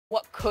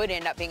could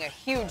end up being a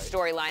huge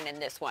storyline in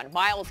this one.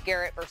 Myles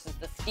Garrett versus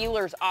the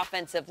Steelers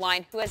offensive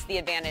line. Who has the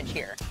advantage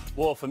here?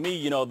 Well, for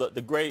me,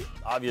 the great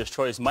obvious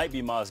choice might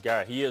be Myles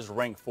Garrett. He is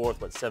ranked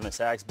 4th with 7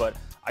 sacks, but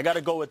I got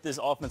to go with this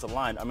offensive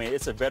line. I mean,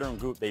 it's a veteran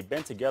group. They've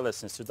been together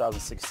since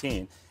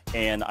 2016,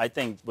 and I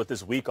think with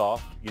this week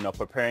off,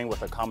 preparing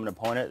with a common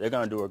opponent, they're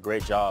going to do a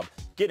great job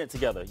getting it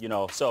together,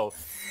 So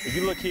if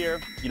you look here,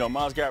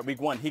 Myles Garrett,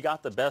 week 1, he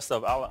got the best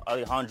of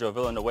Alejandro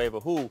Villanueva,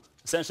 who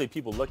essentially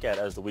people look at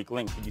as the weak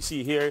link. You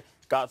see here,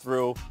 got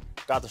through,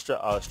 got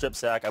the strip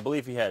sack. I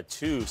believe he had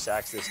 2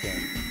 sacks this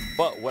game.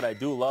 But what I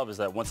do love is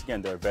that, once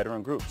again, they're a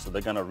veteran group. So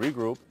they're going to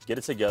regroup, get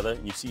it together.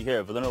 And you see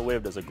here,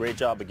 Villanueva does a great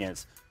job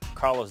against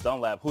Carlos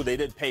Dunlap, who they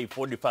did pay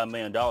 $45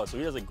 million. So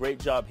he does a great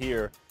job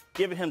here,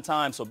 giving him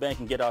time so Ben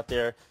can get out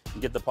there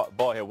and get the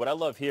ball here. What I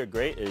love here,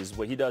 great, is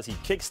what he does. He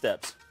kick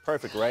steps.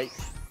 Perfect, right?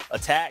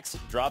 Attacks,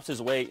 drops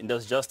his weight, and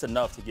does just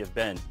enough to give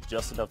Ben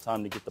just enough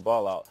time to get the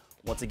ball out.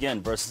 Once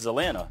again, versus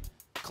Atlanta.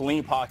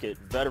 Clean pocket,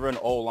 veteran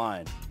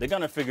O-line. They're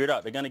going to figure it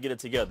out. They're going to get it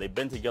together. They've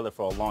been together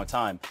for a long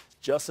time.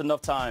 Just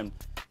enough time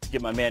to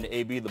get my man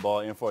AB the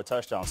ball in for a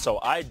touchdown. So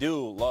I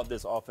do love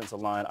this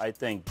offensive line. I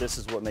think this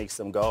is what makes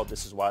them go.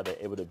 This is why they're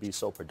able to be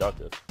so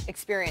productive.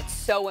 Experience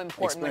so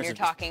important when you're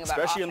talking about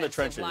especially in the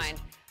trenches. Line.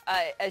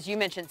 As you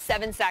mentioned,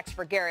 7 sacks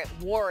for Garrett.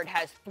 Ward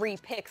has 3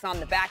 picks on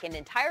the back, and the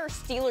entire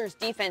Steelers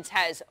defense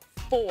has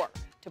 4.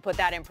 To put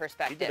that in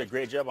perspective. He did a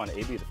great job on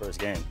AB the first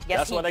game. Yes,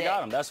 That's what I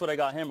got him. That's what I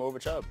got him over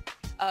Chubb.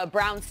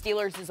 Browns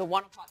Steelers is a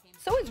 1 o'clock game.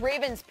 So is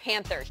Ravens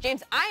Panthers.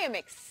 James, I am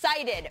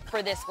excited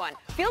for this one.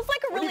 Feels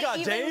like a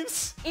really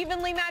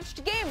evenly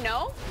matched game,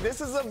 no? This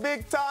is a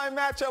big time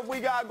matchup we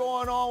got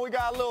going on. We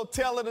got a little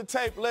tail of the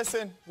tape.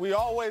 Listen, we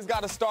always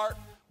got to start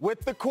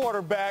with the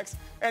quarterbacks.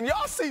 And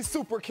y'all see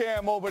Super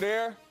Cam over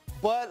there.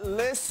 But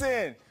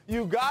listen,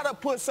 you got to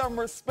put some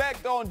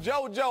respect on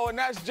JoJo, and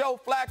that's Joe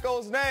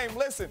Flacco's name.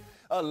 Listen,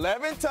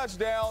 11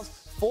 touchdowns,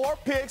 4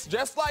 picks,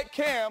 just like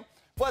Cam,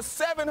 but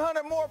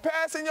 700 more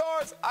passing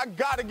yards. I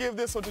got to give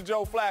this one to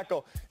Joe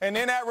Flacco. And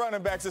then at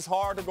running backs, it's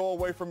hard to go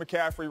away from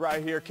McCaffrey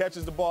right here.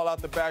 Catches the ball out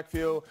the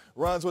backfield,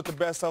 runs with the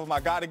best of them.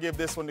 I got to give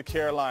this one to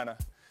Carolina.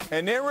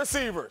 And then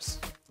receivers.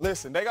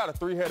 Listen, they got a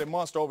 3-headed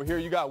monster over here.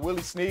 You got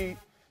Willie Snead.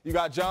 You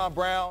got John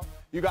Brown.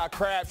 You got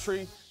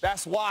Crabtree.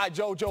 That's why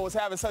JoJo is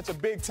having such a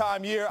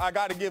big-time year. I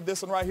got to give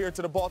this one right here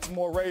to the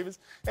Baltimore Ravens.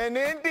 And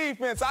then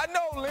defense. I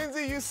know,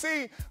 Lindsay, you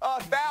see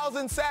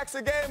 1,000 sacks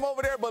a game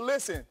over there, but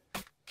listen,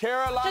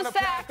 Carolina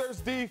Panthers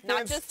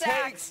defense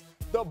takes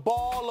the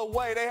ball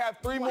away. They have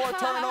 3 more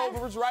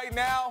turnovers right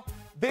now.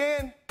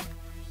 Then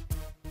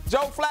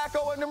Joe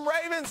Flacco and them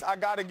Ravens, I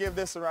got to give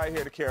this one right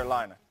here to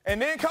Carolina. And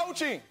then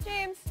coaching.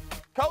 James.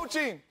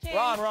 Coaching. James.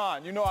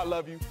 Ron, you know I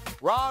love you.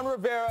 Ron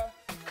Rivera,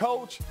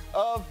 Coach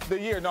of the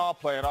Year. No, I'm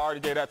playing. I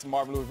already gave that to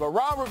Marvin Lewis. But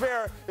Ron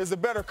Rivera is the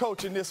better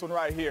coach in this one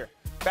right here.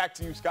 Back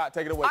to you, Scott.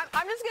 Take it away.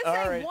 I'm just going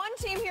to say one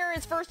team here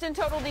is first in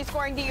total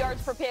D-scoring, D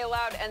yards per play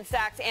allowed, and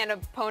sacks and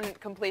opponent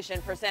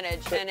completion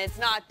percentage. And it's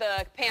not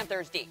the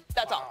Panthers D.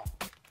 That's all.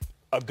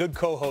 A good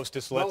co-host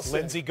just lets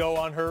Lindsay go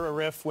on her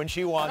riff when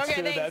she wants to.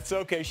 Thanks. That's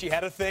okay. She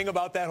had a thing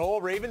about that whole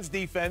Ravens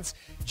defense.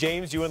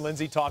 James, you and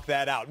Lindsay talk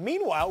that out.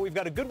 Meanwhile, we've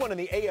got a good one in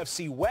the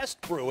AFC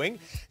West brewing.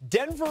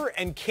 Denver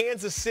and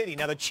Kansas City.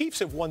 Now, the Chiefs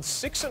have won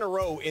 6 in a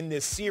row in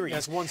this series.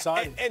 That's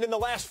one-sided. And in the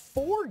last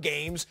 4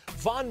 games,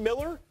 Von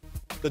Miller,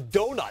 the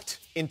donut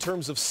in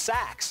terms of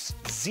sacks,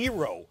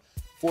 0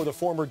 for the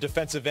former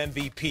defensive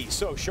MVP.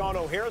 So Sean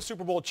O'Hara,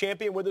 Super Bowl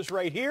champion, with us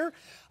right here.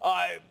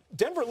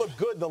 Denver looked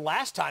good the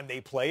last time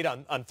they played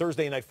on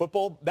Thursday Night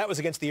Football. That was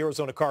against the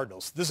Arizona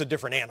Cardinals. This is a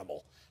different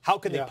animal. How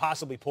can they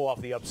possibly pull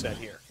off the upset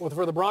here? Well,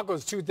 for the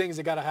Broncos, 2 things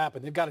that got to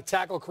happen. They've got to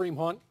tackle Kareem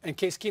Hunt, and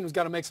Case Keenum's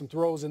got to make some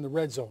throws in the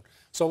red zone.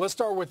 So let's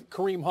start with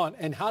Kareem Hunt.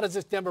 And how does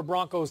this Denver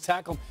Broncos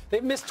tackle him?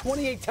 They've missed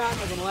 28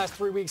 tackles in the last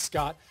 3 weeks,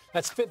 Scott.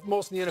 That's 5th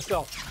most in the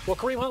NFL. Well,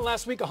 Kareem Hunt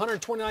last week,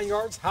 129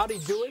 yards. How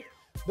did he do it?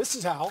 This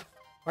is how.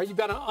 All right, you've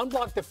got an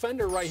unblocked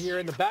defender right here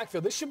in the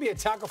backfield. This should be a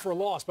tackle for a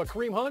loss. But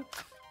Kareem Hunt,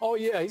 oh,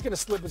 yeah, he's going to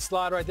slip and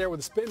slide right there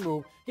with a spin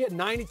move. He had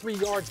 93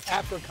 yards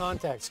after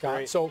contact, Scott.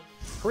 Great. So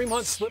Kareem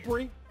Hunt's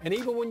slippery. And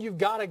even when you've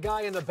got a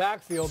guy in the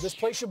backfield, this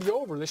play should be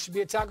over. This should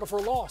be a tackle for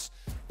a loss.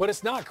 But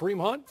it's not.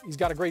 Kareem Hunt, he's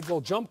got a great little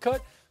jump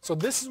cut. So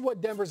this is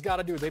what Denver's got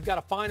to do. They've got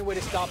to find a way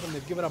to stop him.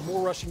 They've given up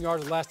more rushing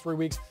yards the last 3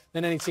 weeks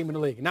than any team in the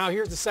league. Now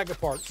here's the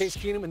second part. Case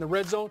Keenum in the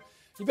red zone.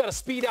 You've got to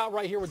speed out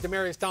right here with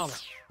Demaryius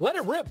Thomas. Let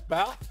it rip,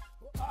 pal.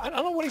 I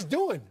don't know what he's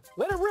doing.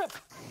 Let it rip.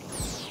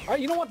 All right,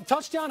 you know what? The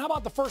touchdown? How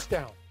about the first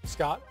down,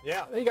 Scott?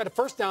 Yeah. You got the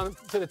first down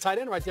to the tight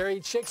end right there. He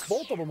shakes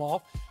both of them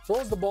off,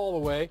 throws the ball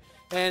away,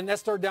 and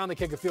that's 3rd down to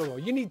kick a field goal.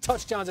 You need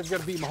touchdowns if you're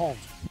going to beat Mahomes.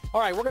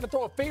 All right, we're going to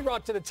throw a fade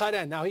route to the tight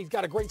end. Now, he's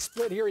got a great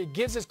split here. He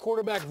gives his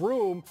quarterback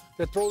room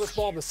to throw this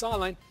ball to the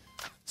sideline.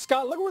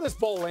 Scott, look where this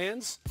ball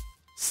lands.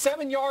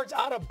 7 yards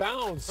out of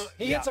bounds.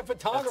 He hits a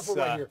photographer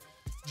right here.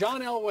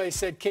 John Elway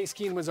said Case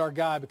Keenum was our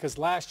guy because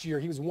last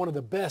year he was one of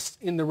the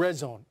best in the red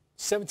zone.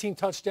 17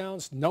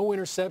 touchdowns, no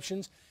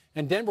interceptions,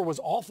 and Denver was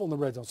awful in the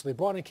red zone. So they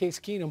brought in Case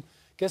Keenum.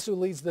 Guess who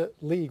leads the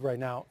league right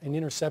now in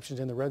interceptions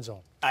in the red zone?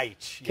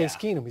 Case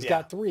Keenum. He's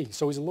got 3.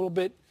 So he's a little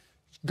bit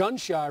gun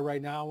shy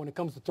right now when it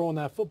comes to throwing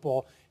that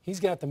football. He's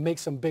got to make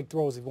some big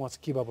throws if he wants to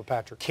keep up with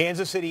Patrick.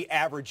 Kansas City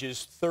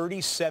averages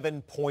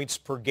 37 points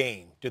per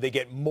game. Do they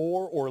get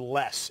more or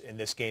less in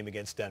this game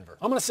against Denver?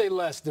 I'm going to say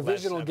less.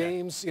 Divisional Less, okay.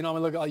 games, you know, I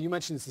mean, look, you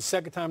mentioned it's the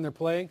second time they're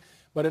playing,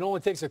 but it only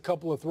takes a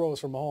couple of throws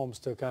from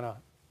Mahomes to kind of,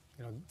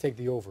 you know, take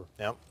the over.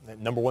 Yeah,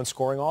 number one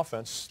scoring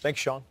offense.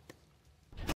 Thanks, Sean.